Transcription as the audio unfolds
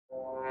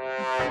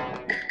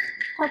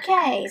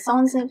Okay,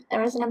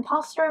 there is an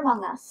imposter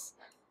among us.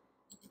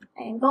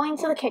 I'm going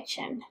to the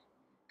kitchen.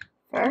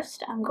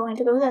 First, I'm going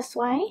to go this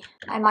way.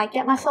 I might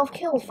get myself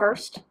killed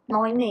first,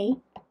 knowing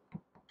me.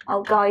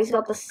 Oh god, he's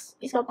got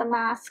the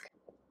mask.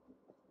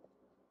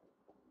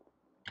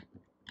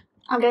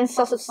 I'm getting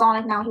sus of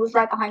Sonic now. He was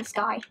right behind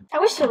Sky. I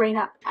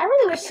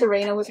really wish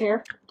Serena was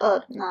here.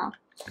 No.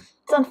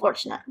 It's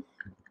unfortunate.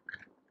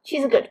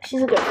 She's a good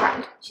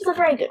friend. She's a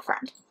very good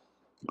friend.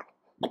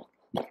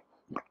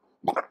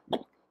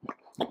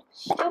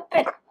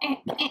 Stupid.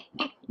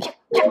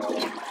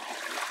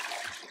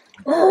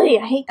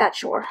 Ugh, I hate that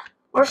chore.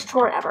 Worst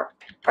chore ever.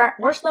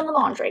 Worse than the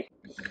laundry.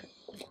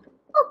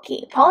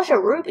 Okay, polish a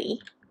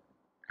ruby.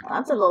 Well,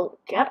 that's a little...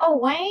 Get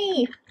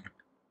away!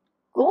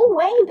 Go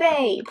away,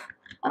 babe!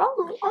 I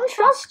don't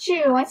trust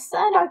you. I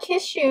said I'll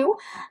kiss you,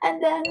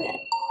 and then...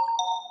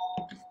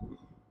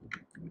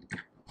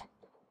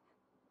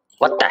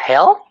 What the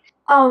hell?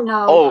 Oh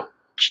no. Oh,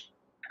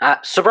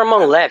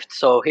 SuperMoi left,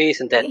 so he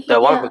isn't dead. The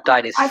one who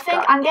died is I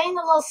think Sky. I'm getting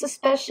a little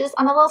suspicious.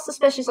 I'm a little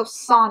suspicious of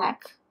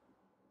Sonic.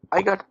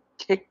 I got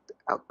kicked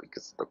out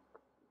because of...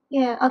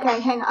 Yeah, okay,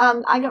 hang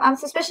on. I'm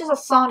suspicious of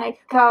Sonic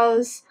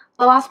because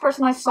the last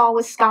person I saw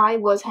with Sky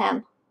was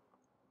him.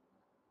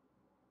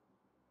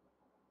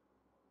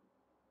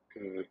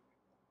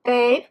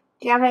 Babe,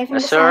 do you have anything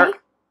to say?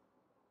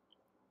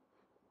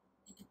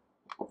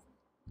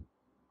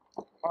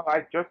 Well,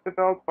 I just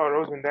developed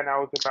photos and then I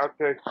was about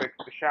to fix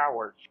the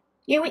showers.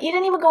 You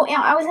didn't even go in.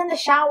 I was in the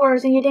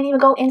showers and you didn't even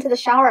go into the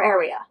shower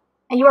area.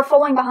 And you were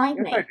falling behind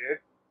me. Yes, I did.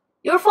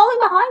 You were falling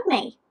behind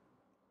me.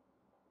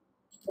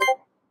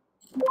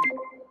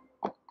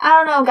 I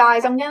don't know,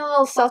 guys. I'm getting a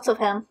little sus of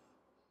him.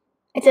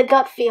 It's a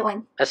gut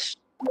feeling.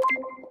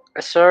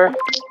 Sir?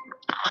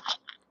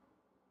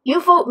 You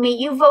vote me,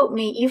 you vote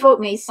me, you vote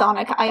me,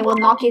 Sonic. I will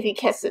not give you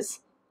kisses.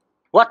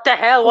 What the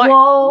hell? What?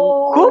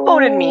 Whoa. Who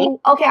voted me?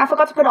 Okay, I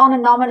forgot to put on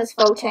anonymous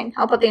voting.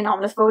 I'll put the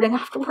anonymous voting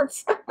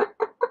afterwards.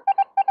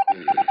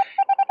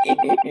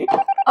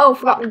 Oh,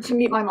 forgot to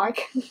mute my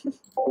mic.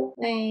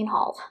 Main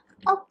hall.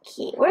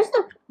 Okay, where's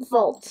the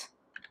vault?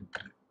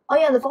 Oh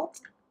yeah, the vault.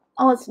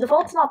 Oh, the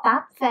vault's not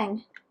that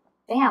thing.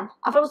 Damn,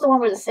 I thought it was the one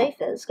where the safe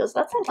is, because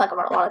that sounds like a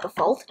lot like a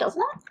vault,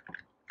 doesn't it?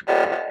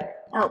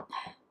 Oh.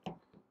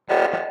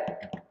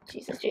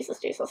 Jesus, Jesus,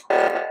 Jesus.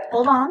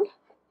 Hold on.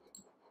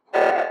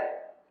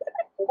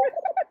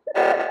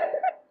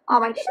 Oh,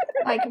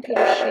 my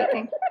computer's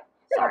shaking.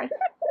 Sorry.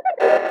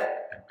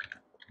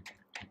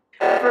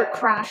 For a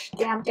crash.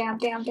 Damn.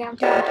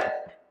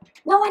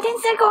 No, I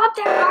didn't say go up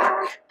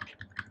there!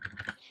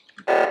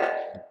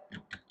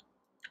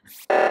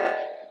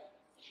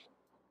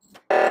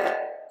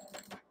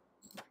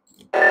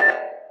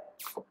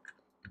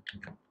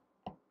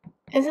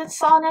 Is it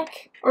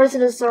Sonic? Or is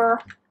it Azure?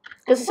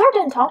 Because Azure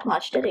didn't talk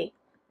much, did he?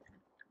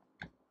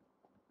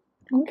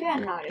 I'm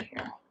getting out of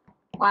here.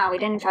 Wow, he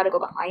didn't try to go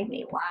behind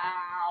me.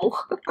 Wow.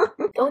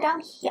 Go down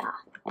here.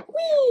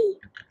 Whee!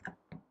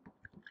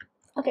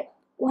 Okay,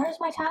 where's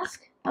my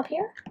task? Up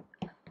here?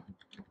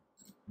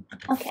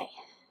 Okay.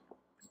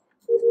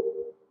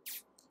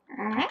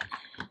 Alright.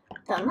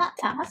 Done that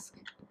task.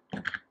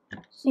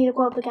 Just need to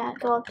go up again,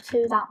 go up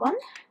to that one.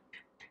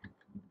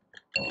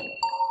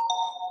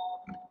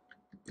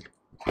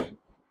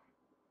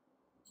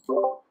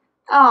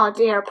 Oh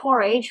dear,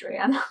 poor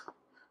Adrian.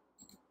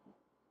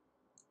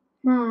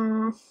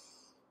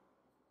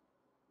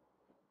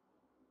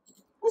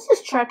 This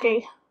is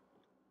tricky.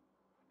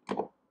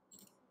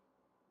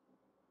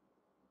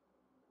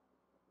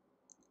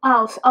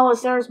 Oh,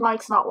 Azure's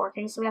mic's not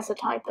working, so we have to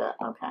type it.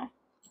 Okay.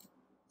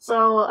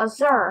 So,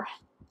 Azure.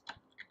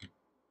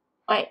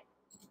 Wait.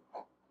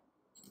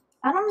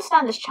 I don't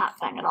understand this chat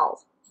thing at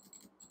all.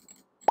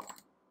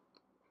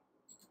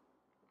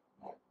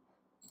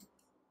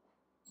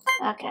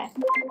 Okay.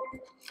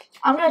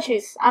 I'm gonna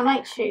choose. I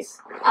might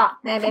choose. Ah,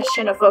 maybe I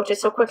shouldn't have voted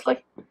so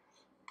quickly. I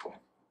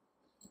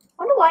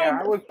wonder why.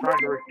 Yeah, I was trying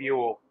to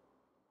refuel.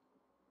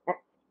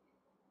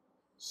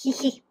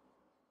 Hehe.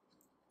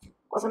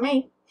 Wasn't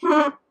me.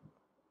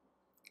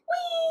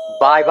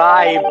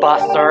 Bye-bye,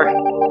 Buster.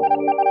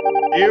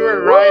 You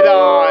were right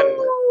on,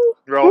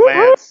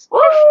 romance.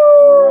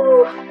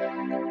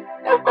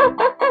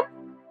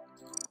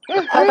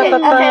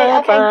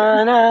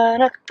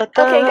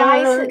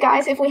 Okay,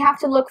 guys, if we have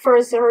to look for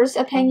Azure's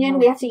opinion,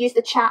 we have to use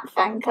the chat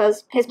thing,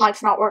 because his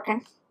mic's not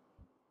working.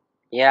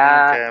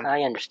 Yeah, Okay.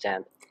 I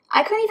understand.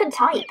 I couldn't even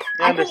type.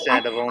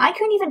 Understandable. I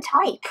couldn't even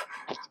type.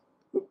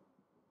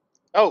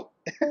 Oh,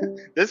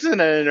 this is an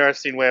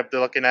interesting way of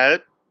looking at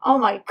it. Oh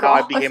my god. How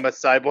I became a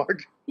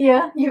cyborg.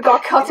 Yeah, you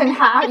got cut in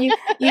half.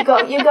 You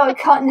got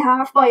cut in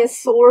half by a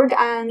sword,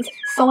 and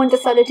someone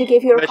decided to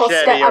give you a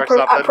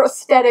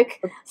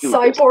prosthetic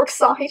cyborg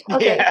side.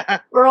 Okay, yeah.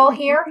 We're all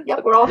here.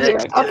 Yep, we're all here.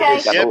 Okay.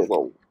 Yep.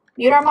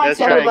 Mute our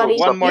mics, everybody.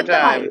 One more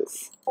time.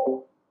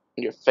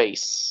 In your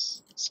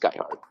face,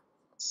 Skyheart.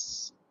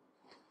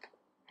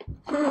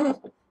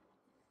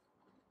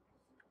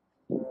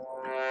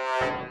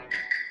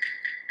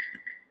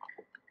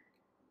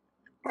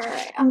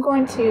 Alright, I'm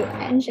going to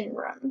engine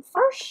room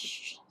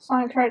first.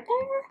 Sonic's right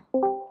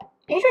there.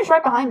 Adrian's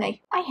right behind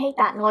me. I hate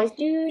that noise.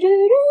 Doo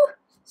doo doo.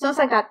 Sounds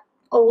like that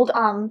old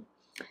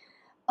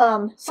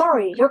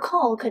sorry, your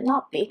call could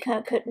not be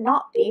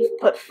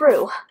put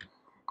through.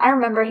 I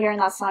remember hearing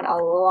that sound a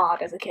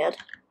lot as a kid.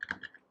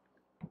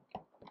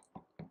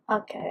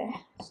 Okay,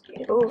 let's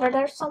get over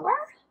there somewhere.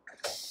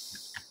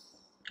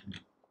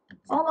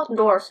 Oh, look,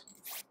 doors.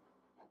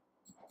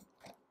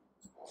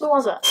 Who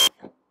was it?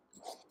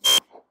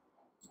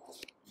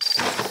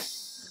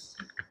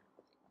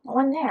 No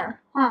one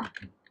there, huh?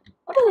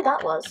 What do you think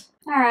that was?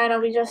 Alright,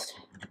 I'll be just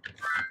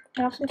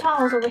have some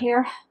towels over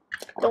here.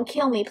 Don't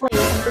kill me, please.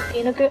 I'm just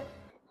being a good.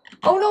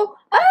 Oh no!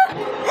 Ah!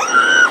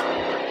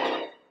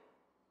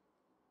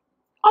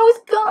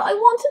 I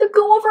wanted to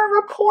go over and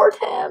report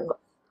him.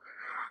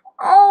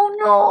 Oh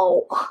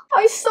no!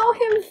 I saw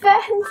him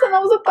vent and I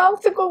was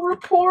about to go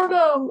report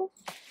him.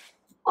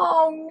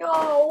 Oh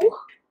no!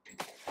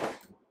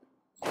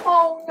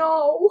 Oh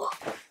no!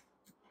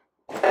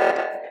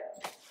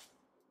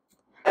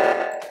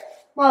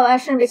 Well, I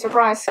shouldn't be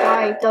surprised.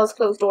 Sky does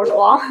close doors a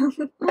lot.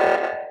 Babe!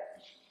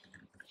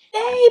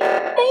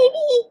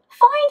 Baby!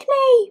 Find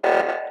me!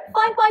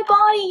 Find my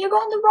body! You're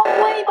going the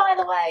wrong way, by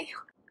the way!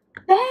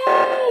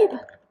 Babe!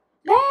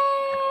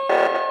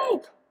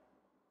 Babe!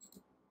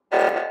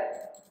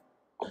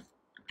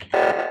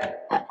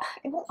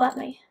 It won't let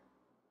me.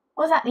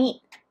 What does that mean?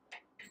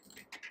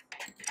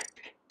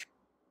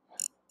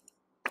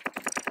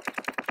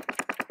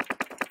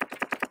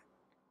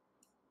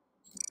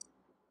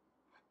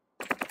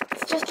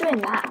 It's just doing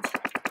that.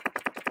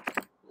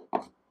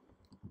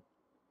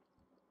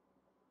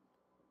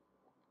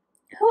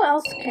 Who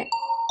else can...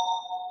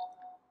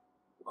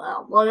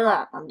 Well, look at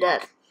that. I'm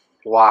dead.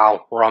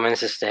 Wow,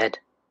 Romans is dead.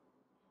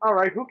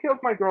 Alright, who killed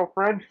my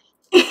girlfriend?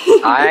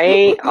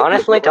 I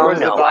honestly don't Where's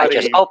the know. I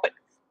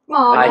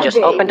just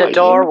body? opened the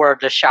door where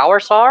the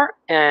showers are,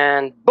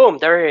 and boom,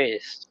 there it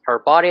is. Her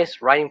body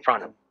is right in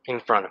front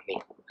of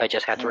me. I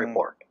just had to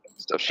report.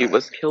 So she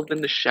was killed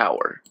in the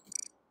shower.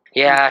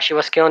 Yeah, she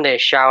was killed in the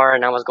shower,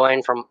 and I was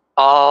going from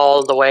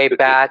all the way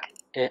back.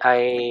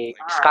 Sky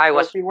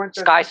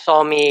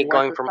saw me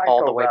going from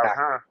all the way back.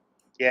 Huh?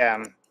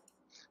 Yeah.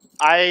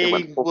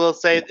 I will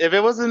say, if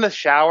it was in the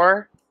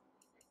shower,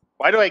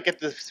 why do I get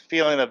this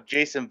feeling of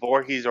Jason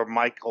Voorhees or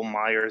Michael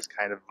Myers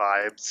kind of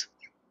vibes?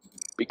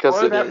 Because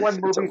Or it that is.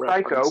 one It's a movie,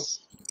 Psycho.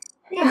 reference.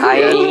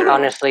 I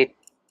honestly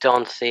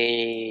don't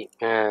see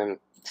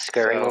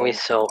scary So-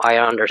 movies, so I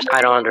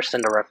don't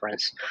understand the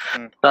reference.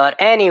 Hmm. But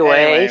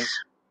anyways,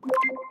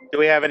 Do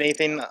we have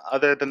anything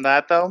other than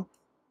that, though?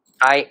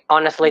 I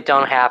honestly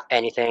don't have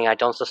anything. I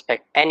don't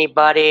suspect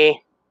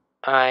anybody.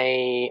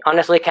 I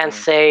honestly can't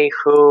say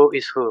who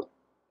is who.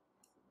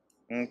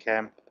 Okay.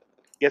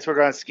 Guess we're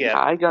gonna skip.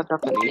 I got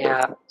nothing either.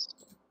 Yeah.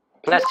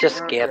 Let's just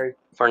skip Okay.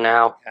 for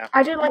now.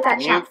 I do like that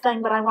Mute. chat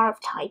thing, but I want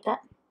to type it.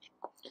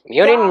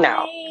 Muting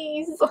now.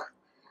 Guys!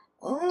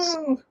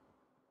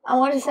 I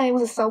wanted to say it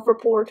was a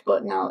self-report,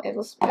 but no, it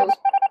was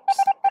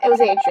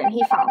Adrian.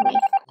 He found me.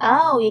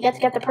 Oh, you get to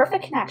get the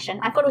perfect connection.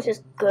 I thought it was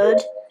just good.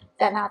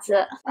 Then that's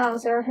it. Oh,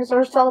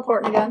 there's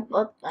teleporting again.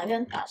 Look,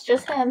 again, that's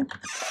just him.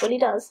 That's what he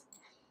does.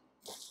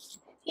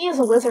 He is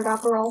a wizard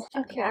after all.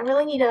 Okay, I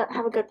really need to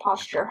have a good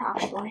posture,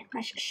 actually.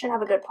 I should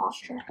have a good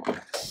posture.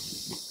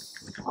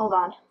 Hold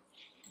on.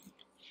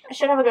 I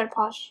should have a good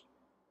posture.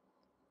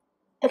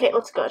 Okay, it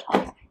looks good.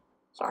 Okay.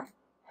 Sorry.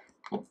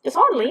 Did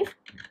someone leave?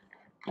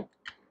 I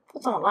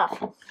thought someone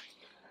left. I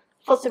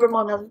thought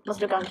SuperMoi must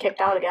have gotten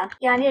kicked out again.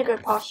 Yeah, I need a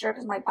good posture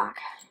because my back.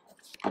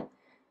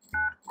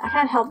 I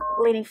can't help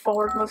leaning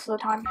forward most of the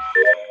time.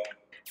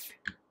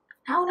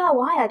 I don't know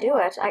why I do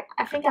it.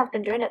 I think I've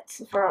been doing it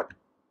since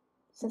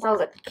I was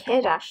a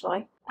kid,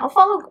 actually. I'll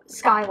follow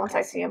Sky once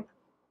I see him.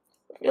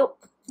 Yep.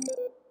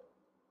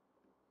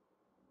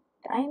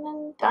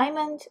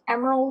 Diamond,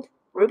 emerald,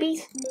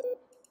 rubies.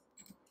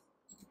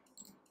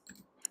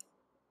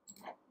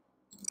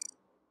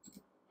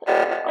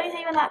 What is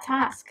even that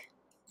task?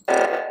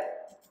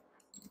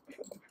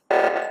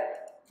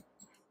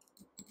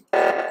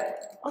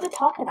 What's it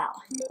talking about?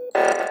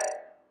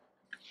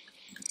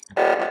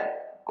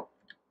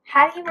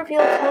 How do you reveal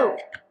code?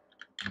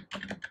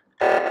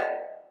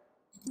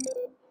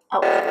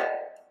 Oh.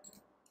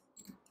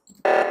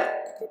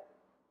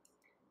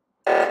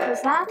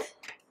 Was that?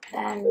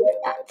 Then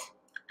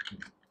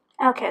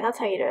that. Okay, that's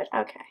how you do it.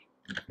 Okay.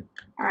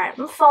 Alright,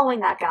 I'm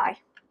following that guy.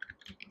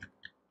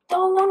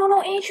 Oh,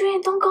 no,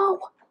 Adrian, don't go!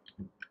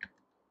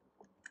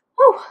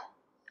 Whew.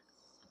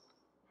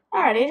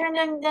 Alright, Adrian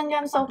didn't get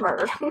himself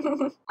murdered.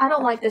 I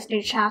don't like this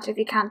new chat if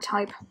you can't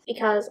type.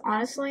 Because,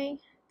 honestly,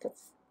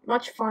 it's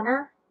much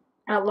funner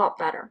and a lot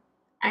better.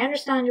 I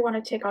understand you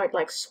want to take out,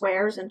 like,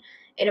 swears and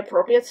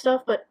inappropriate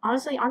stuff, but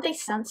honestly, aren't they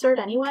censored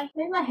anyway?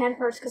 Maybe my head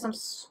hurts because I'm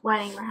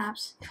sweating,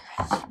 perhaps.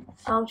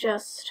 I'll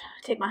just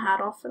take my hat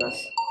off for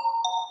this.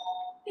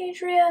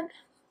 Adrian!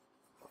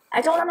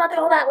 I told him not to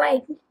go that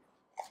way!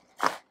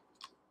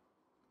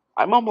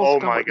 I'm almost Oh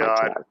done my with my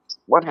God. task.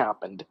 What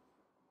happened?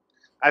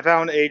 I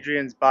found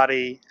Adrian's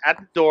body at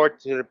the door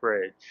to the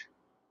bridge.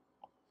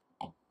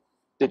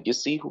 Did you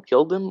see who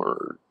killed him,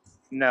 or?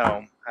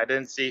 No, I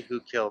didn't see who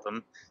killed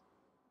him.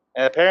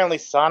 And apparently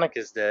Sonic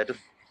is dead.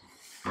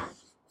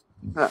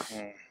 Huh.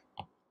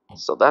 Hmm.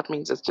 So that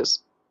means it's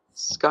just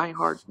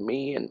Skyheart,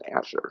 me, and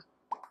Azure.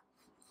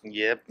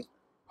 Yep.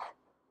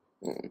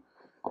 Hmm.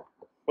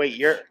 Wait,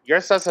 you're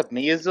sus of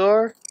me,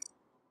 Azure?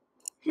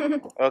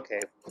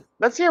 Okay.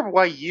 Let's hear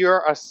why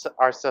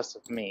are sus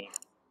of me.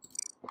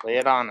 Lay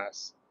it on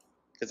us.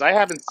 Because I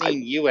haven't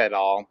seen you at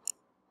all.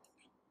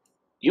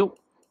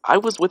 I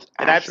was with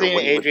And I've Azure seen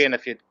when Adrian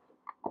if you...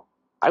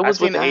 I was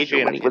seen with Azure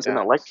Adrian when a he few was in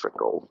times.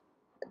 electrical.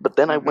 But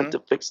then I went to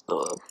fix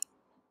the...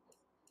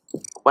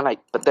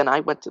 But then I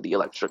went to the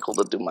electrical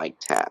to do my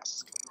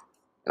task.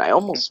 And I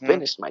almost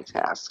finished my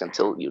task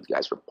until you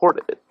guys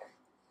reported it.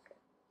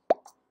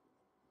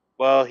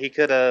 Well, he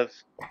could have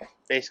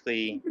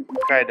basically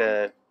tried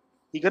to...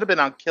 He could have been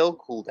on kill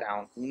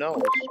cooldown. Who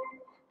knows?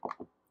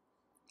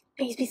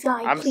 Please be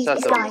Sky. I'm Please be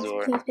sus of Sky.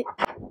 Azure. Please be...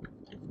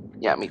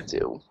 Yeah, me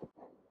too.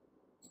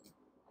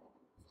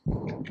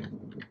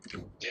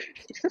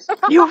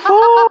 You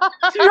fool!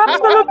 You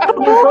absolute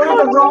You voted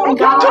the wrong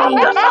guy.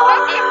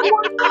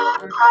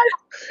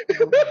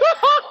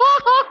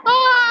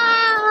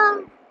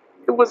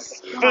 It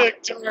was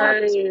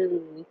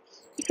Victory!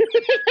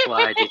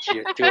 Why did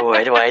you do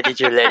it? Why did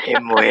you let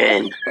him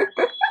win?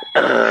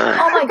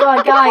 Oh my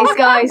god,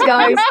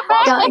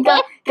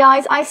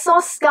 guys, I saw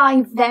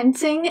Sky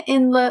venting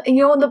in the, in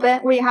the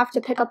bit where you have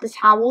to pick up the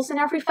towels and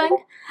everything.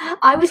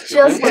 I was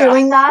just Yeah.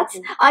 doing that.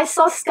 I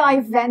saw Sky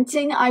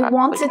venting. I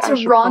wanted to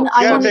Azure run. felt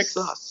I Yeah, wanted... Vic-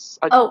 sus.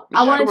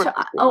 I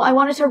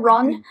wanted to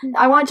run.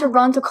 I wanted to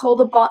run to call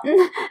the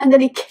button, and then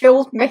he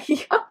killed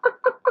me.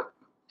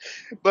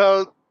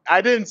 Well,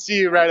 I didn't see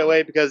you right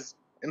away because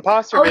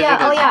imposter vision is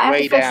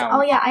way down.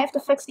 I have to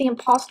fix the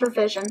imposter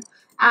vision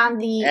and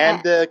the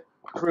And the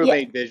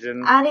crewmate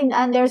vision.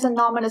 and there's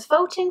anonymous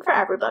voting for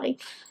everybody.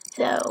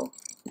 So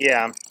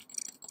Yeah.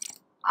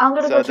 I'm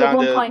gonna So go to down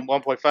 1. to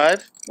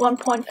 1.5.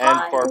 1.5. And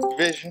for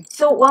vision,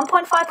 So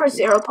 1.5 or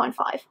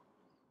 0.5?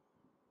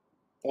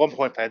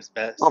 1.5 is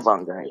best. Hold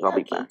on, guys. I'll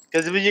be Okay. back.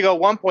 Because when you go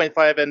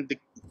 1.5 and the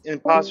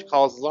imposter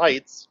calls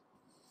lights,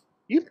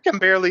 you can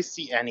barely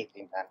see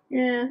anything then.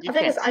 Yeah, You I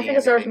think can't see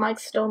Azur's anything.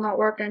 mic's still not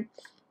working.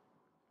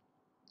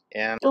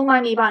 And Don't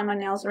mind me buying my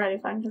nails already,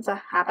 fine. It's a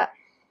habit.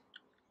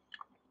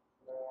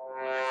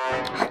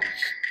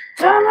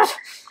 Damn it!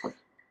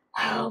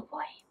 Oh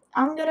boy.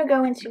 I'm gonna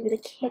go into the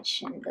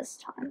kitchen this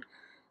time.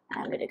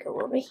 I'm gonna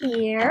go over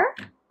here.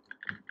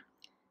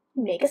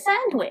 Make a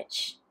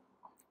sandwich.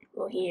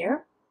 Go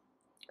here.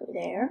 Go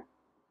there.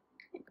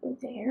 Go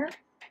there.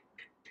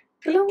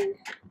 Bloom.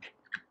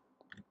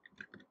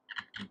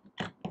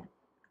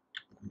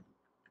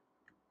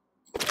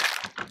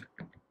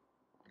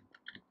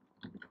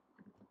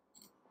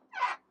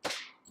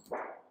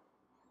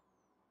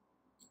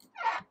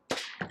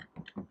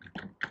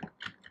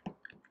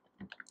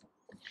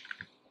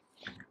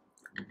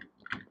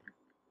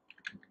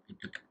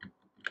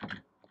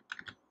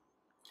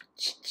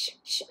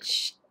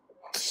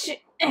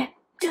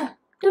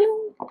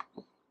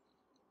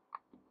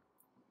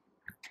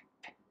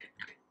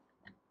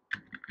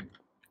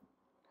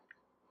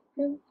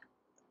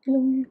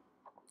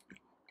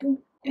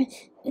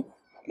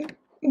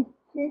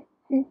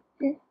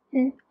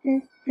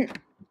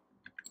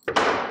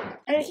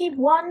 And I keep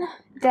one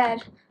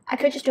dead. I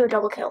could just do a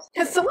double kill.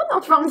 Has someone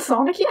not run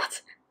Sonic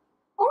yet?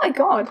 Oh my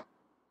god.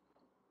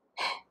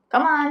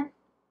 Come on.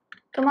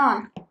 Come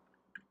on.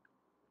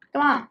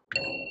 Come on.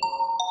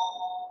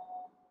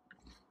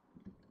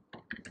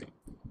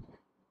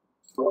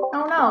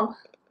 Oh no.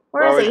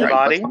 Where Where is was he? the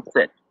body?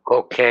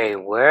 Okay,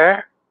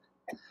 where?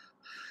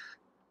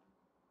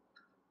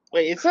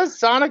 Wait, it says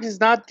Sonic is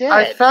not dead.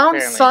 I found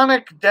apparently.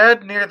 Sonic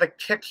dead near the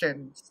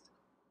kitchen.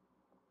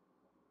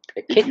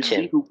 The Did you see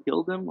kitchen. who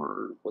killed him,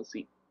 or was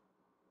he?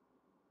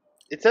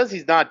 It says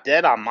he's not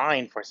dead on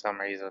mine for some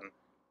reason.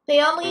 The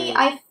only,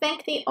 I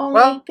think the only,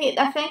 Well,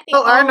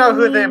 Well, I know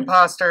who the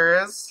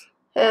imposter is.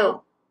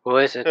 Who? Who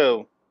is it?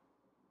 Who?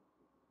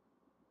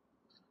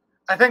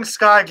 I think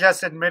Sky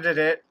just admitted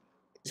it.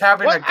 He's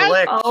having What? a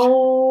glitch.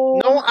 Oh.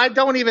 No, I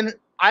don't even.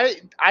 I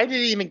didn't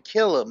even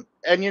kill him,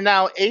 and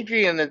now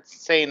Adrian is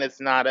saying it's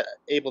not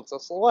able to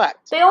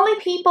select. The only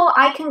people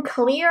I can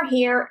clear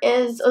here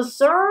is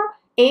Azure,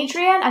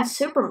 Adrian, and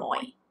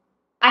SuperMoi.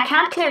 I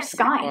can't clear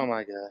Sky. Oh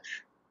my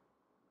gosh.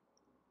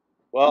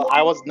 Well,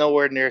 I was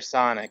nowhere near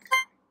Sonic.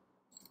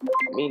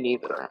 Me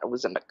neither. I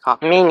was in the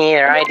cockpit. Me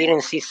neither. I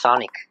didn't see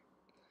Sonic.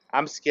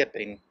 I'm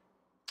skipping.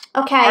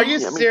 Okay. Are you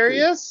Yeah, me too.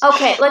 serious?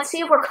 Okay, let's see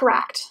if we're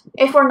correct.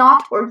 If we're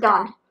not, we're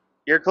done.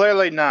 You're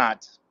clearly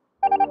not.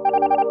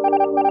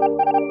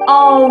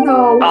 Oh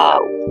no.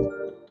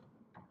 Oh.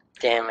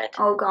 Damn it.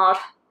 Oh god.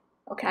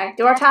 Okay,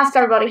 do our task,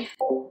 everybody.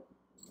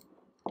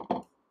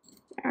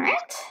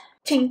 Alright.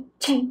 Ting,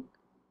 ting.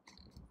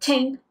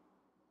 Ting.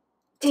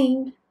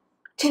 Ting.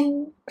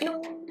 Ting.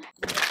 Bloom.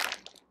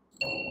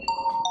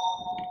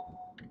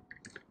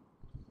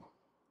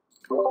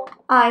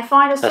 I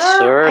find Azure.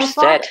 Azure's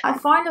dead. I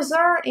find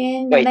Azure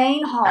in the Wait.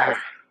 main hall.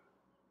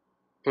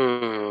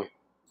 Hmm.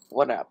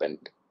 What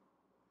happened?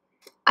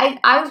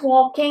 I was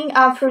walking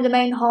through the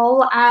main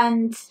hall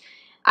and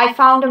I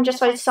found him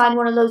just outside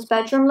one of those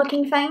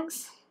bedroom-looking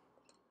things.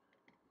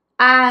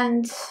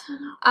 And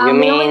You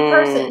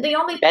the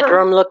only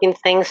bedroom-looking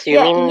things? You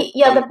mean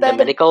the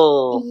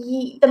medical?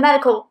 The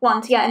medical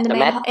ones, yeah, in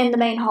the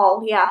main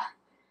hall, yeah.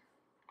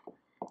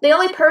 The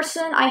only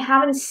person I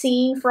haven't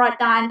seen throughout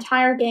that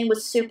entire game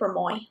was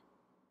SuperMoi.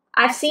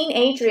 I've seen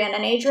Adrian,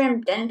 and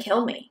Adrian didn't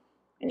kill me,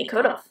 and he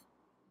could have.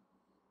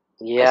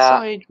 Yeah. I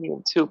saw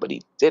Adrian too, but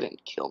he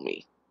didn't kill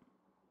me.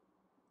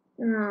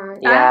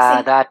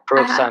 Yeah, that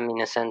proves I'm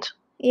innocent.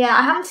 Yeah,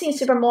 I haven't seen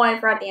SuperMoi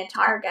throughout the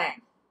entire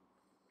game.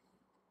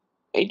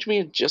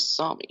 Adrian just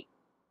saw me.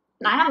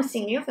 And I haven't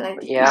seen you for like...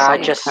 Yeah, I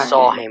just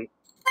saw him.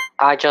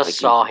 I just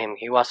saw him.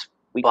 He was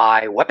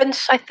by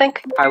weapons, I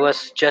think. I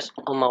was just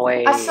on my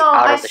way out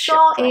of the ship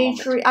for a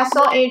moment. I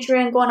saw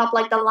Adrian going up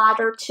like the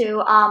ladder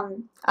to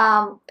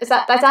is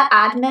that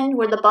admin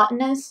where the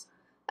button is?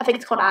 I think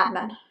it's called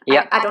admin.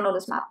 Yeah. I don't know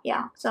this map.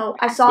 Yeah. So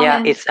I saw him.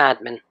 Yeah, it's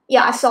admin.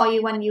 Yeah, I saw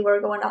you when you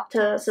were going up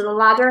to the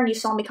ladder, and you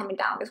saw me coming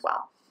down as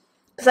well.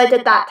 Because I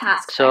did that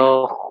task.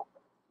 So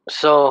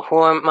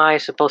who am I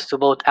supposed to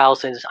vote out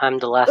since I'm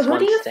the last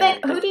one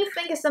standing? Who do you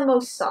think is the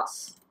most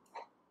sus?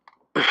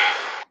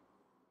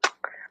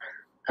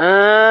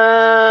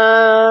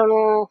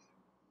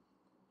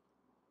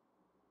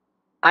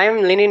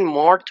 I'm leaning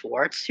more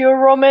towards your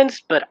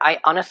romance, but I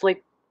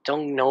honestly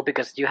don't know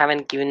because you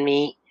haven't given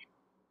me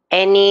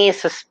any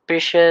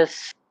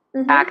suspicious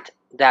act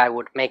that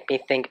would make me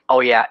think, oh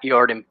yeah,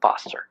 you're the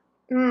imposter.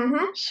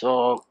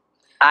 So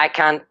I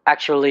can't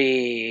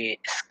actually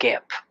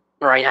skip.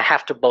 Right, I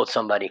have to vote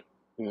somebody.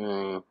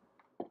 Meeny,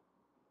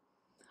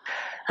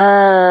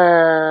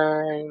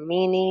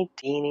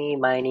 teeny,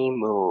 miny,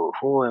 moo.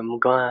 Who am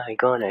I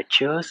gonna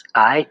choose?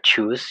 I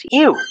choose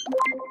you.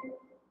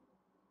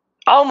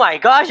 Oh my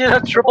gosh, it's a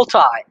triple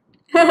tie.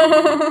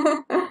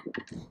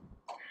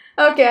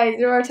 Okay,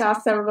 do our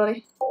tasks,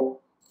 everybody.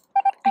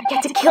 I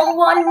get to kill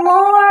one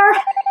more.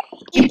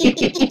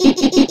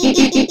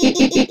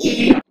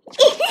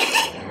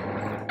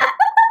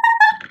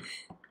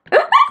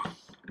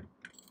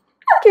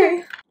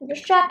 Okay, I'm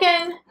just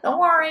checking. Don't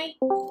worry.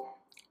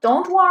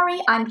 Don't worry,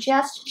 I'm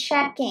just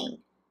checking.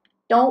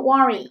 Don't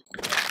worry.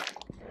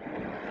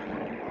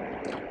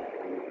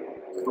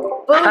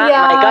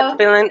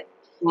 Booyah!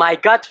 My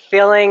gut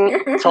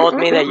feeling told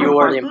me that you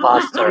were the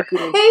imposter.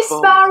 Hey,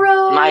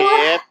 Sparrow!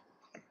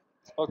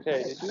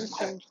 Okay, did you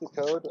change the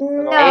code?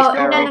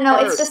 No.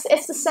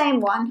 It's the same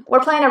one.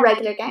 We're playing a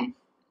regular game.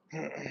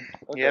 Okay,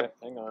 yep.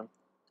 Hang on.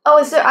 Oh,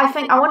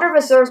 I wonder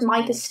if Azure's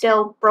mic is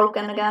still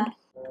broken again.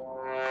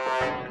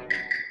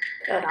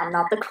 Good, I'm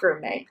not the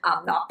crewmate.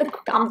 I am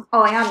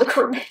the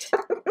crewmate.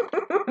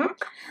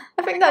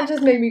 I think that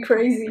just made me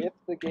crazy. If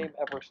the game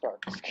ever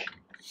starts.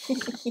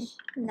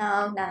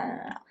 No.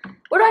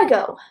 Where do I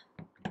go?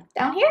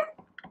 Down here?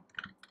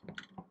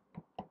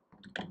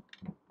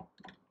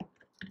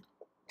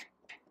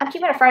 I'm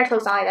keeping a very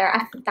close eye there.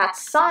 I think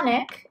that's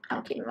Sonic.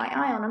 I'm keeping my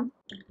eye on him.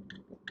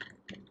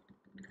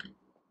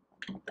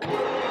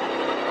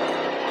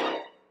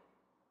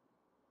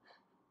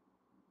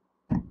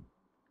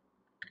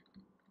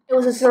 It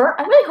was Azure.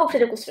 I really hoped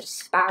that it was for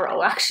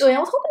Sparrow, actually. I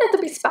was hoping it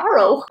to be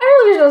Sparrow. I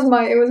really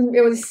wish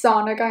it was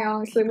Sonic. I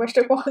honestly wished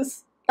it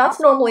was. That's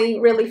normally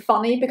really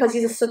funny because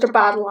he's such a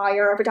bad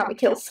liar every time he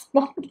kills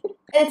someone.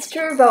 It's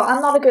true though,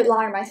 I'm not a good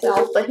liar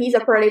myself, but he's a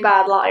pretty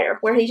bad liar,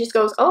 where he just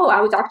goes, oh, I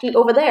was actually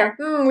over there.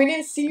 We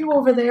didn't see you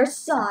over there,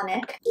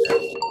 Sonic.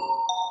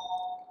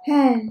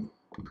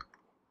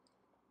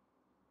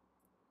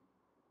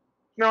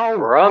 No!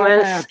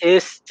 Romance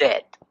is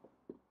dead.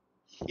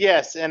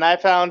 Yes, and I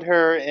found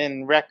her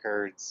in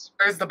records.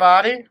 Where's the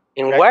body?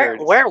 In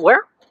records. Where?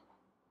 You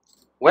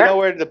know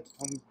where the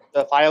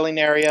filing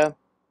area?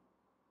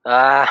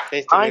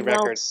 Basically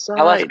records.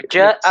 I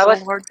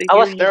was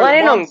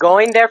planning on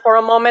going there for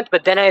a moment,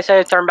 but then I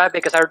decided to turn back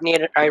because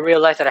I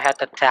realized that I had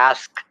the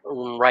task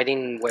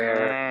writing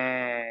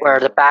where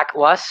the back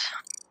was.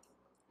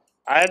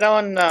 I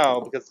don't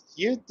know because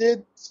you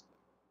did.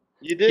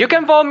 You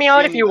can vote me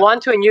out if you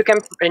want to, and you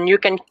can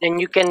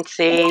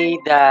say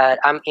that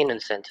I'm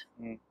innocent.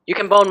 You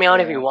can vote me out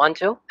if you want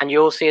to, and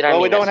you'll see that.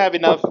 Well, we don't have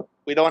enough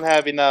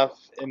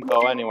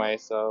info anyway,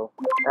 so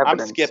I'm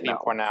skipping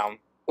for now.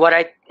 What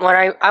I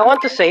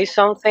want to say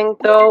something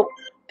though.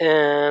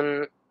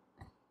 I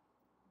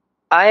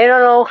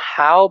don't know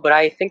how, but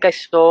I think I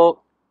saw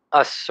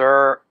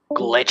Azure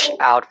glitched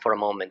out for a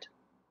moment.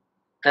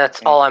 That's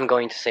all I'm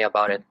going to say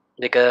about it.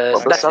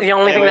 Because that's the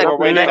only thing that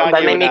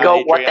made me go,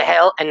 Adrian. What the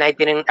hell? And I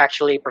didn't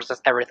actually process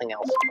everything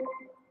else.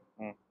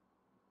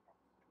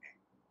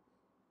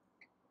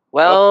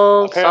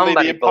 Well, apparently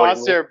somebody the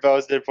imposter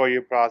voted for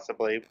you,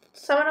 possibly.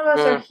 Some of us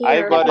are here.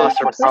 I voted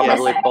imposter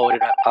probably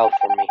voted out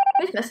for me.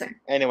 Who's missing?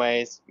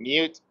 Anyways,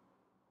 mute.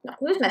 No,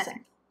 who's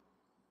missing?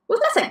 Who's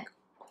missing?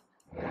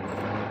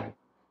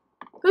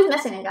 Who's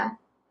missing again?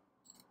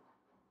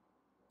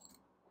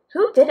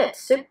 Who did it?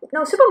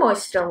 No,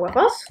 SuperMoi's still with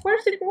us. Who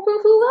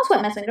else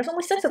went missing? There's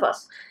only 6 of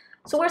us.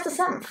 So where's the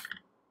 7th?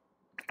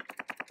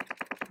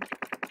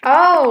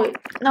 Oh,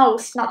 no,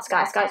 it's not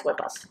Sky. Sky's with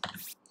us.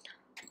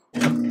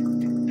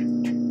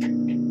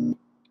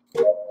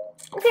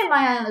 I'll get my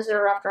eye on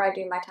Azure after I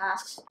do my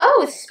tasks.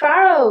 Oh, it's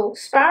Sparrow.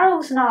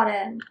 Sparrow's not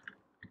in.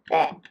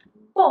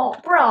 Oh,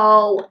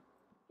 bro.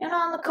 You're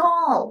not on the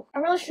call. I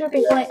really should have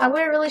been playing. I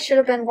really should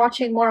have been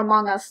watching more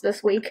Among Us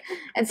this week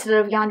instead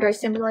of Yandere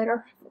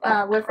Simulator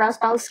with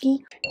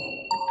Rasbowski.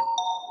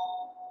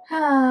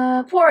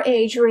 Poor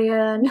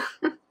Adrian.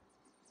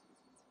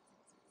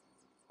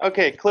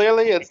 Okay,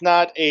 clearly it's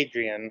not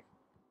Adrian.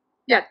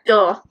 Yeah,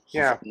 duh.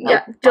 Yeah.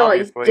 Yeah, duh.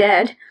 Obviously. He's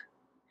dead.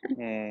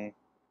 Hmm.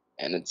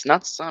 And it's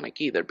not Sonic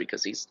either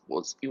because he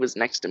was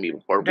next to me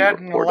before we Dead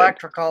and reported.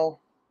 electrical.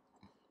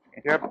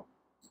 Yep.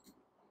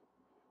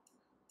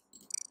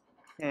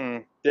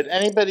 Did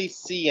anybody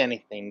see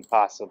anything,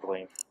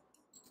 possibly?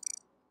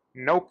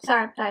 Nope.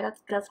 Sorry,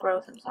 that's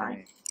gross. I'm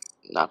sorry.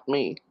 Not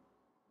me.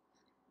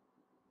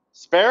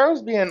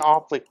 Sparrow's being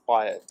awfully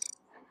quiet.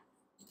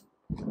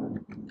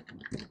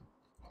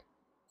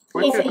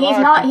 Which He's is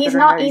not odd, considering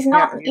that you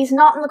can't- he's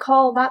not in the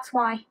call. That's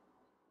why.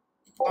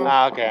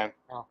 Ah, okay.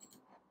 Oh.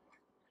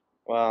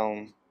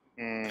 Well,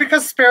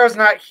 Because Sparrow's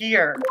not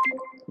here.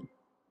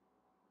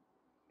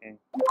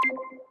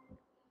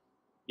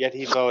 yet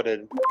he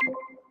voted.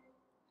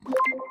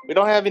 We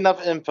don't have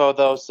enough info,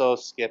 though, so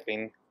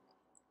skipping.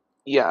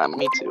 Yeah,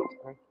 me too.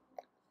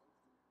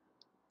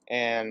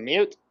 And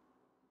mute.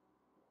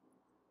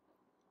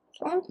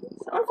 Someone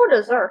for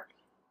dessert.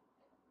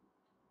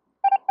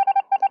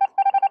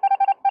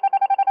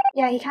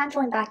 Yeah, he can't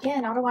join back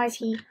in. Otherwise,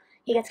 he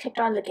gets kicked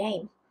out of the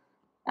game.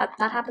 That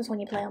happens when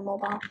you play on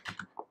mobile.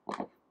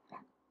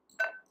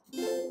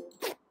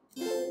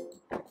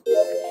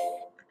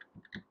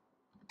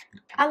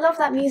 I love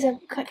that music.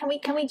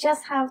 Can we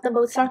just have the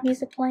Mozart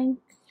music playing?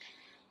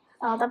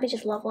 Oh, that'd be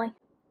just lovely.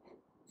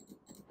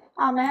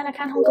 Oh man, I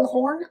can't honk the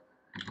horn.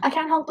 I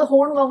can't honk the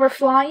horn while we're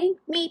flying.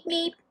 Meep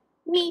meep,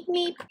 meep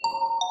meep.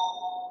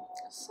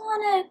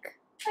 Sonic,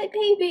 my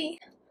baby.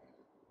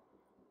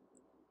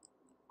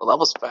 Well, that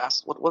was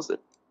fast. What was it?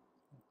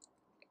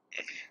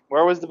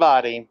 Where was the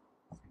body?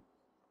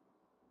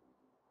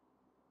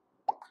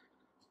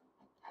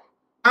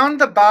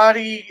 Found the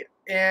body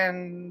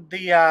in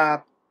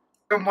the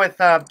room with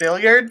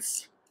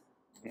billiards.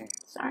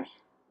 Sorry.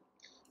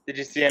 Did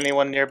you see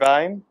anyone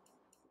nearby?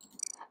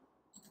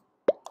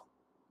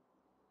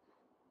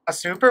 A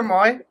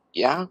SuperMoi.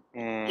 Yeah?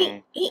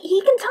 He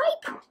can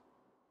type,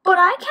 but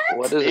I can't.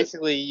 What is it?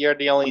 Basically, you're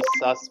the only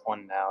sus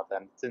one now,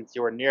 then, since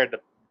you were near the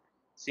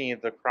scene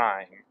of the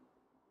crime.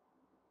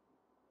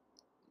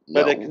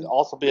 No. But it could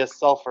also be a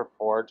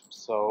self-report,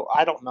 so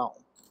I don't know.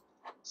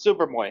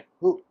 SuperMoi,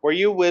 were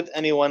you with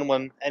anyone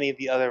when any of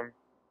the other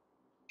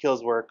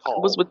kills were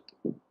called?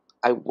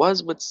 I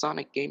was with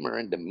Sonic Gamer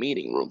in the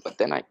meeting room,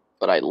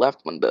 but I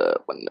left when the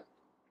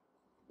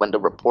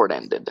report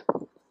ended.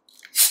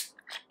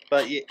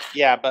 But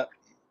yeah, but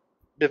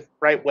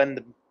right when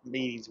the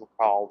meetings were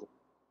called,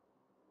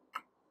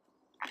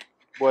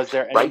 was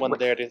there anyone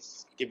there to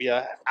give you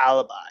an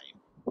alibi?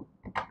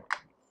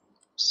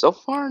 So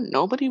far,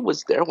 nobody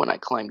was there when I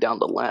climbed down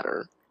the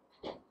ladder.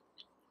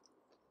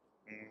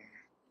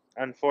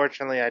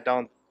 Unfortunately, I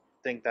don't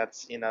think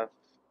that's enough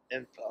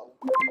info.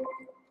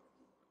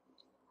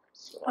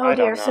 So, Oh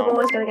dear,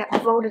 SuperMoi's gonna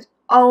get voted.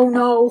 Oh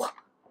no.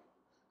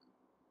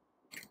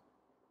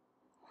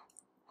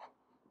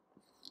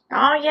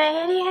 Oh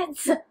yeah,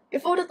 idiots! You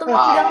voted the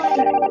wrong guy.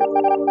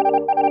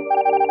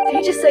 Did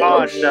he just say?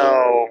 Oh shit?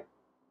 no!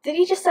 Did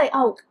he just say?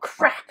 Oh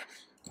crap!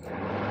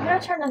 I'm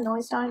gonna turn the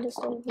noise down just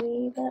a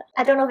wee bit.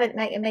 I don't know if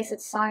it makes it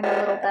sound a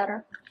little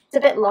better. It's a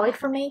bit loud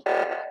for me,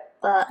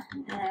 but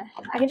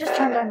I can just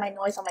turn down my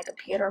noise on my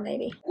computer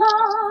maybe. La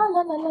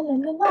la la la la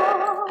la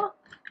la.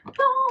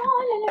 La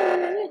la la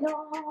la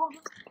la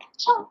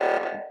la.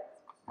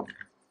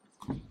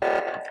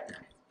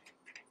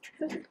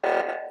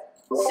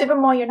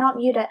 SuperMoi, you're not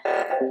muted.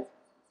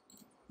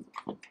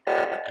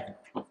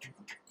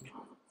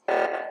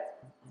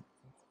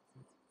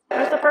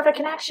 Where's the perfect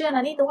connection?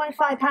 I need the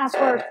Wi-Fi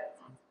password.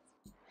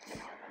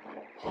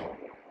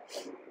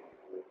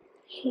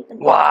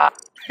 Why?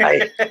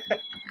 Why?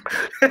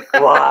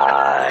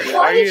 Why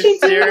Are did you she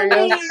do serious?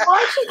 me? Why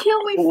did she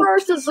kill me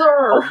first,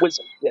 Azure? A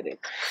wizard did it.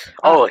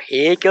 Oh,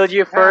 he killed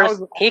you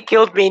first. He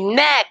killed me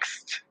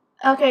next.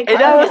 Okay,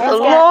 And I was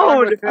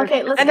alone.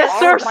 Okay, let's And get. the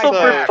source my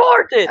God.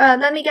 reported.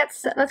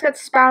 Let's get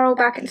Sparrow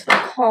back into the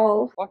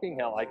call. Fucking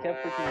hell, I can't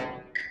freaking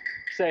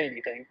say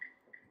anything.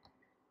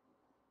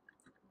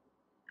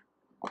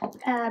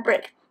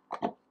 Brick.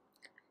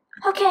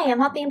 Okay, I'm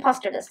not the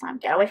imposter this time.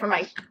 Get away from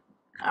my.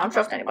 I don't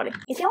trust anybody.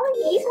 He's normally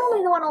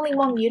the only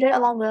one muted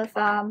along with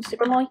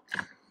SuperMoi.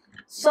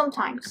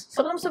 Sometimes.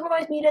 Sometimes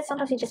SuperMoi's muted,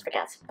 sometimes he just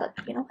forgets. But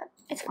you know what?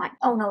 It's fine.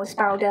 Oh no, is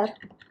Sparrow dead?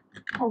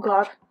 Oh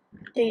god.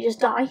 Did he just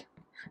die?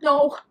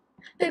 No!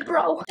 Big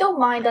bro! Don't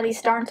mind that he's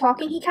starting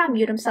talking, he can't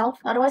mute himself,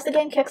 otherwise the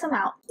game kicks him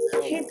out.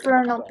 He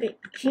better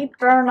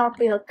not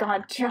be a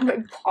goddamn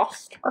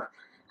imposter.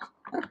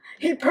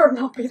 He better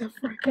not be the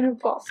freaking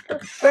imposter.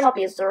 Better not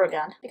be Azure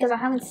again. Because I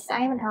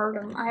haven't heard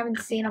him. I haven't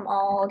seen him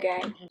all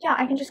game. Yeah,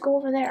 I can just go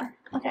over there.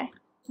 Okay.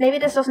 Maybe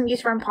this doesn't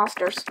use for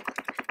imposters.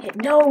 It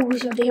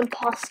knows you're the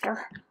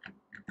imposter.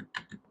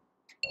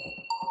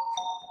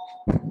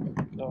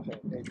 Okay,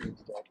 Adrian's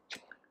dead.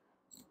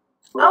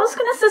 I was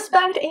gonna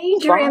suspect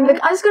Adrian.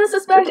 I was gonna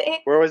suspect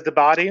Where was the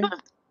body?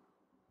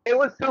 It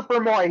was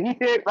SuperMoi. He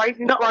hit it right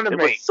in front of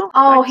me.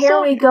 Oh,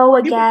 here we go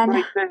again.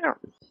 Right there.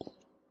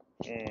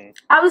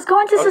 I was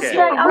going to Okay.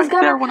 suspect. I was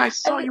Right there gonna. when I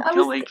saw you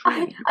kill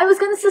Adrian. I was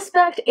gonna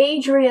suspect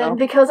Adrian No.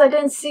 because I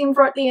didn't see him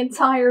throughout the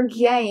entire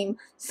game.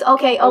 So,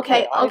 okay.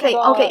 Okay, I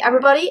thought-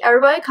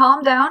 Everybody,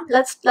 calm down.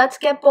 Let's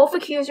get both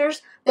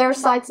accusers their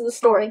sides of the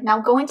story. Now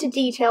go into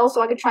detail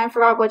so I can try and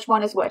figure out which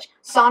one is which.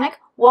 Sonic,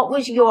 what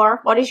is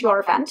your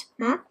event?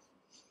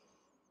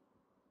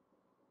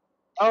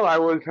 Oh, I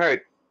was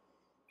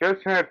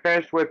just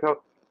finished with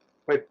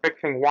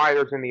fixing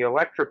wires in the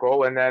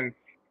electrical, and then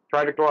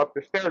tried to go up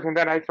the stairs, and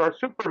then I saw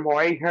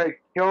SuperMoi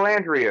kill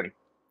Adrian.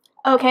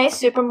 Okay,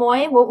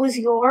 SuperMoi, what was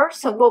your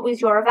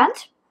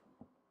event?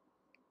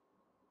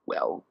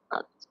 Well,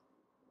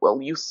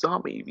 you saw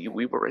me.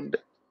 We were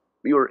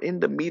in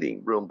the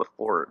meeting room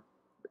before.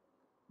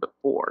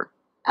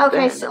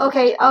 Okay, Then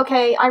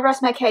okay, I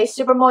rest my case.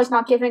 SuperMoi's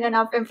not giving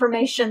enough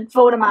information.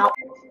 Vote him out.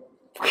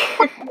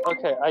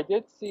 Okay, I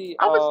did see.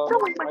 I was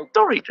telling my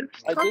story.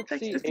 I did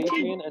see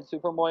Adrian and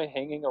SuperMoi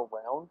hanging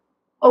around.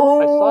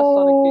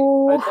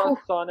 Oh. I saw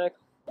Sonic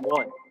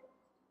one.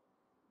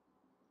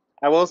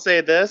 I will say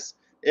this: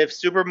 if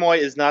SuperMoi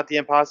is not the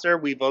imposter,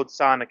 we vote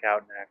Sonic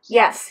out next.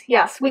 Yes.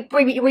 We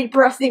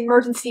press the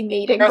emergency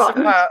meeting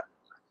button.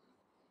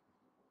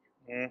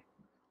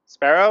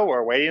 Sparrow,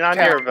 we're waiting on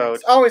your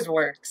vote. Always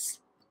works.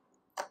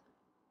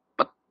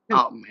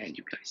 Oh man,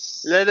 you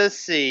guys. Let us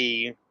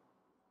see.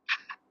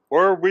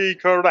 Were we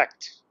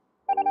correct?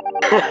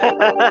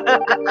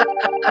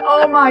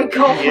 Oh my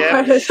god.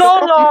 Yeah. So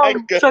Oh my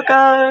long, God.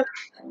 sucker!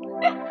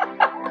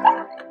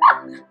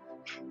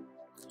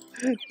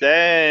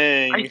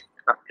 Dang.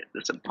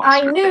 This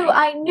I imposter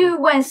knew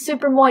when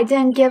SuperMoi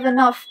didn't give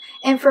enough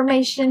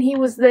information he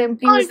was the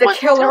was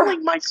killer.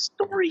 telling my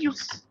story. You.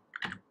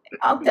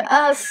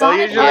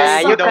 Sonic, usually Yeah,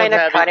 you don't kind of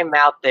have cut it- him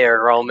out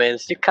there,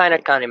 Romans. You kind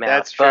of cut him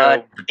That's out.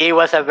 true. But it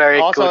was a very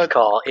Also- good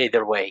call,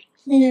 either way.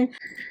 Yeah.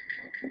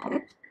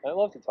 I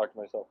love to talk to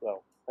myself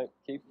though. Like,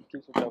 keep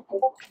yourself.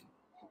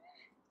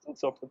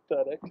 It's so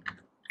pathetic.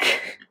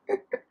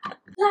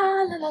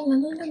 La la la la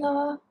la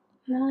la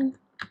la.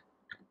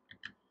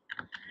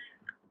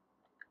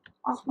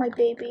 Oh, my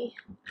baby.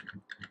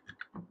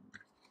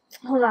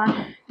 Hold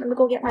on. Let me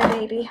go get my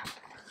baby.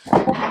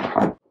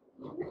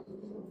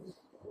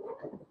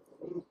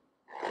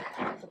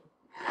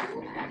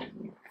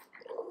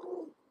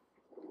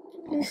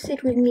 You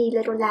sit with me,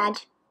 little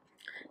lad.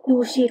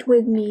 You sit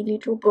with me,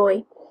 little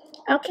boy.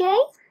 Okay?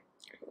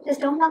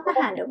 Just don't knock my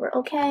hand over,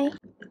 okay?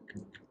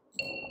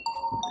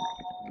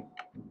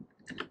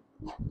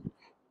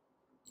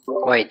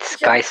 Wait,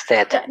 Sky's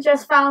dead.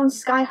 Just found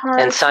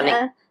Skyheart. And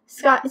Sonic?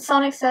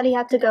 Sonic said he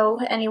had to go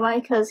anyway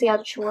because he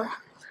had a chore.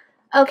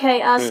 Okay,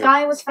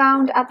 Sky was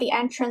found at the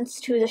entrance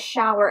to the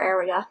shower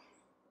area.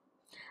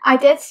 I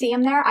did see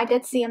him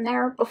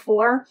there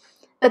before,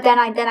 but then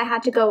I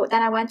had to go.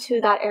 Then I went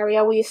to that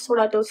area where you sort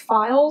out those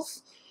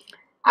files.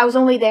 I was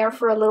only there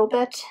for a little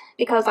bit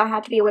because I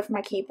had to be away from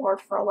my keyboard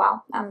for a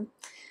while. So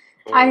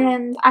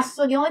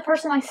the only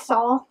person I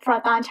saw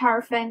throughout that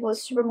entire thing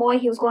was SuperMoi.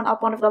 He was going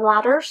up one of the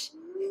ladders,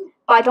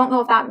 but I don't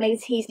know if that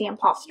means he's the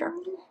imposter.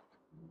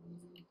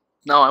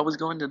 No, I was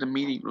going to the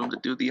meeting room to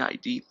do the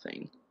ID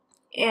thing.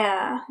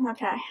 Yeah,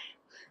 okay.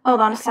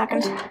 Hold on a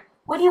second.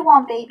 What do you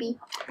want, baby?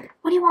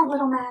 What do you want,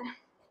 little man?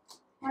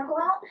 Wanna go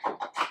out?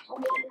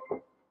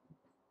 Okay.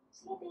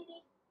 See you,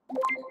 baby.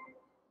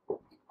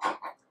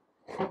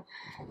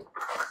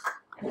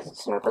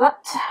 Sorry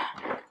about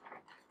that.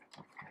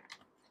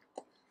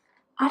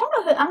 I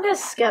don't know if I'm gonna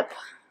skip.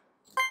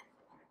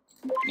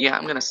 Yeah,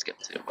 I'm gonna skip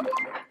too.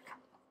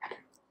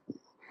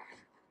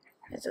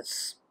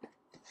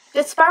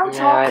 Did Sparrow Yeah,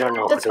 talk? I don't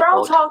know Did who to Sparrow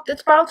vote. talk? Did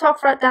Sparrow talk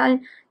for that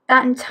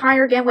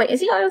entire game? Wait,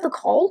 is he out of the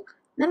call?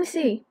 Let me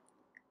see.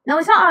 No,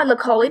 he's not out of the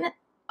call, isn't it?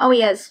 Oh,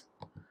 he is.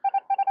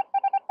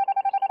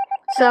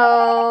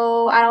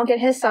 So I don't get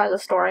his side of the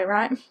story,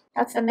 right?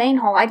 That's the main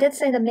hall. I did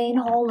say the main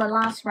hall in the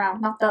last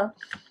round, not the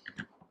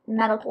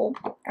medical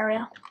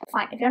area.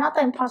 Fine. If you're not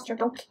the imposter,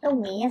 don't kill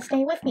me and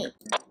stay with me.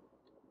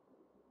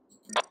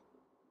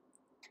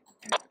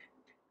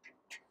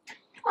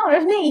 Oh,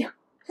 there's me.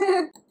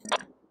 Too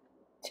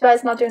bad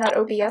it's not doing that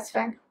OBS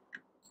thing.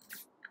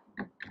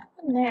 What's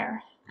in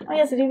there? Oh,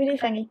 yes, the DVD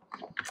thingy.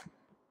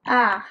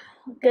 Ah,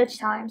 good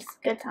times.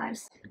 Good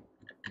times.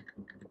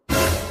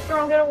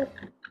 Girl, get away.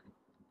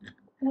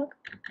 Look.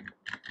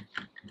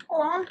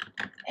 Hold on.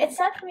 It's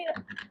set for me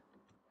to...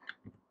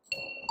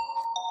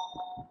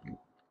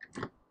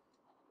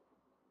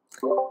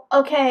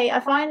 Okay, I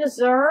find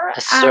Azure.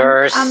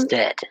 Azur's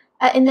dead.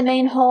 In the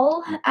main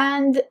hall,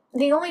 and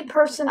the only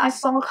person I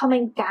saw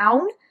coming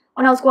down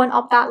when I was going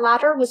up that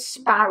ladder was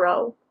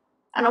Sparrow.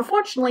 And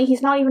unfortunately,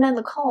 he's not even in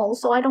the call,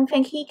 so I don't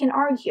think he can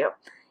argue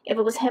if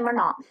it was him or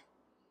not.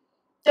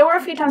 There were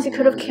a few times he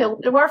could have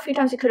killed. There were a few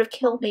times he could have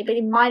killed me, but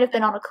he might have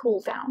been on a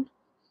cooldown.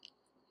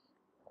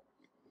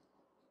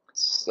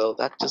 So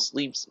that just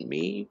leaves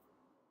me,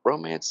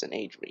 Romance, and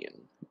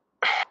Adrian.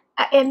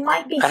 It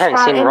might be. I haven't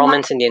seen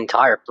Romance in the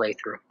entire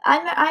playthrough.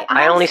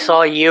 I only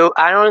saw you.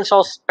 I only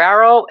saw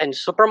Sparrow and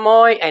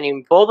SuperMoi, and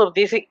in both of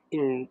these,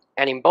 in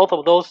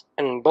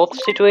both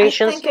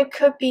situations, I think it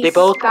could be they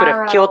both Sparrow. could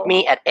have killed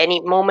me at any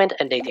moment,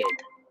 and they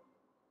didn't.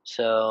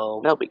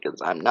 So No,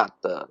 because I'm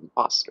not the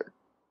imposter.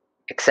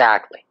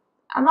 exactly.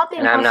 I'm not the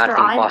imposter. And I'm not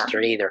the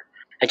imposter either.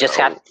 I just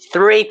had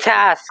 3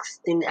 tasks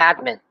in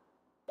admin.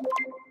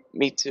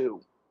 Me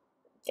too.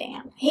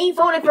 Damn. He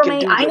voted for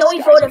me. I know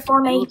he voted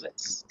for me.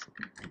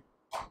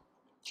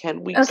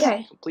 Can we?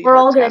 Okay, complete we're our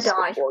all gonna task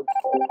die. before-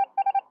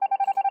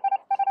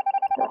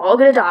 We're all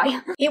gonna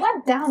die. He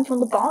went down from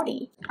the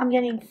body. I'm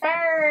getting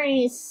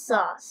very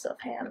sus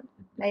of him.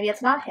 Maybe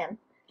it's not him.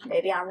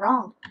 Maybe I'm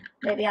wrong.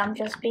 Maybe I'm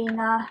just being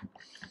a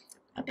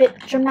bit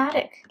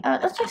dramatic.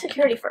 Let's check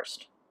security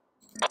first.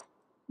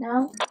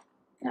 No.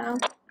 No.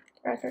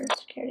 Record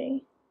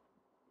security.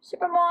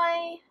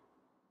 SuperMoi.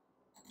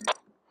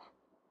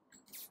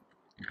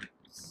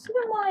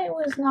 SuperMoi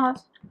was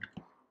not.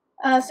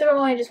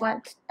 SuperMoi just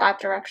went that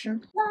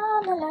direction. La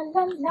la la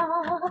la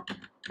la.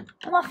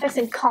 I'm not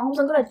fixing comms,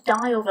 I'm gonna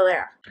die over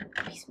there.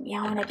 He's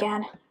meowing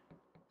again.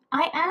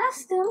 I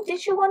asked him,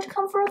 did you want to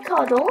come for a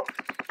cuddle?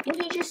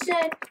 And he just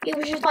said, he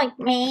was just like,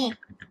 meh.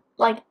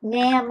 Like,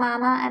 nah,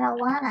 mama, I don't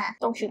wanna.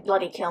 Don't you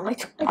bloody kill me,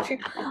 don't you?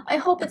 I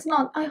hope it's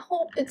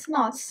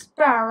not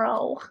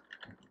Sparrow.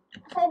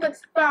 I hope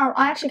it's Sparrow.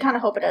 I actually kinda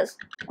hope it is.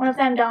 One of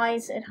them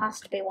dies, it has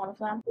to be one of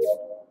them.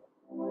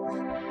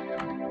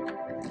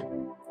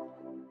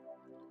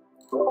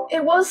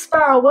 It was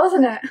Sparrow,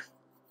 wasn't it?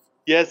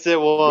 Yes, it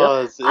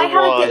was. Yep.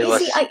 It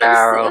was.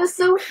 It was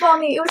so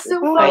funny. It was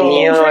so funny. I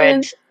knew Adrian,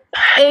 it.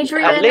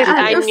 Adrian, At least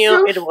I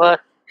knew it was.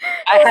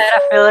 I had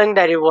a feeling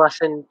that it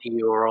wasn't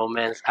you,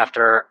 Romance,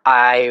 after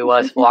I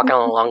was walking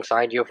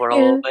alongside you for a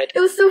little bit. It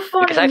was so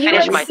funny. Because I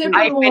finished my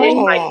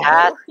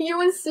task.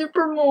 You and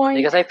SuperMoi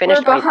Because I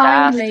finished were my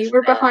behind task. me.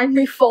 Were behind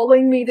me,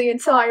 following me the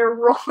entire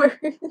road.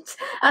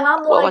 And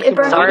I'm like, it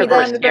better Sorry be for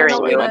them. It better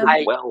scaring not be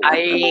you. them.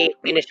 I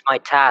finished my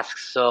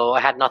tasks, so I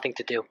had nothing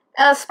to do.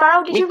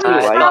 Sparrow, did you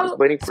read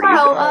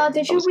Sparrow,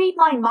 did you read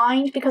my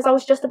mind? Because I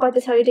was just about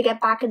to tell you to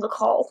get back in the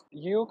call.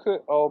 You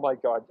could. Oh my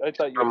god! I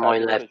thought you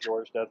had it as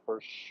George death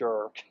for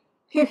sure.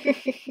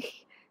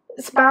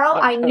 Sparrow,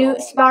 I knew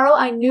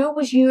it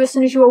was you as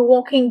soon as you were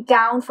walking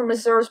down from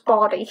Azure's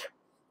body.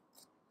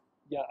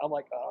 Yeah, I'm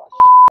like, oh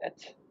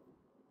shit.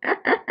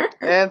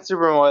 And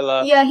SuperMoi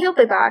left. Yeah, he'll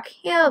be back.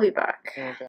 He'll be back. Okay.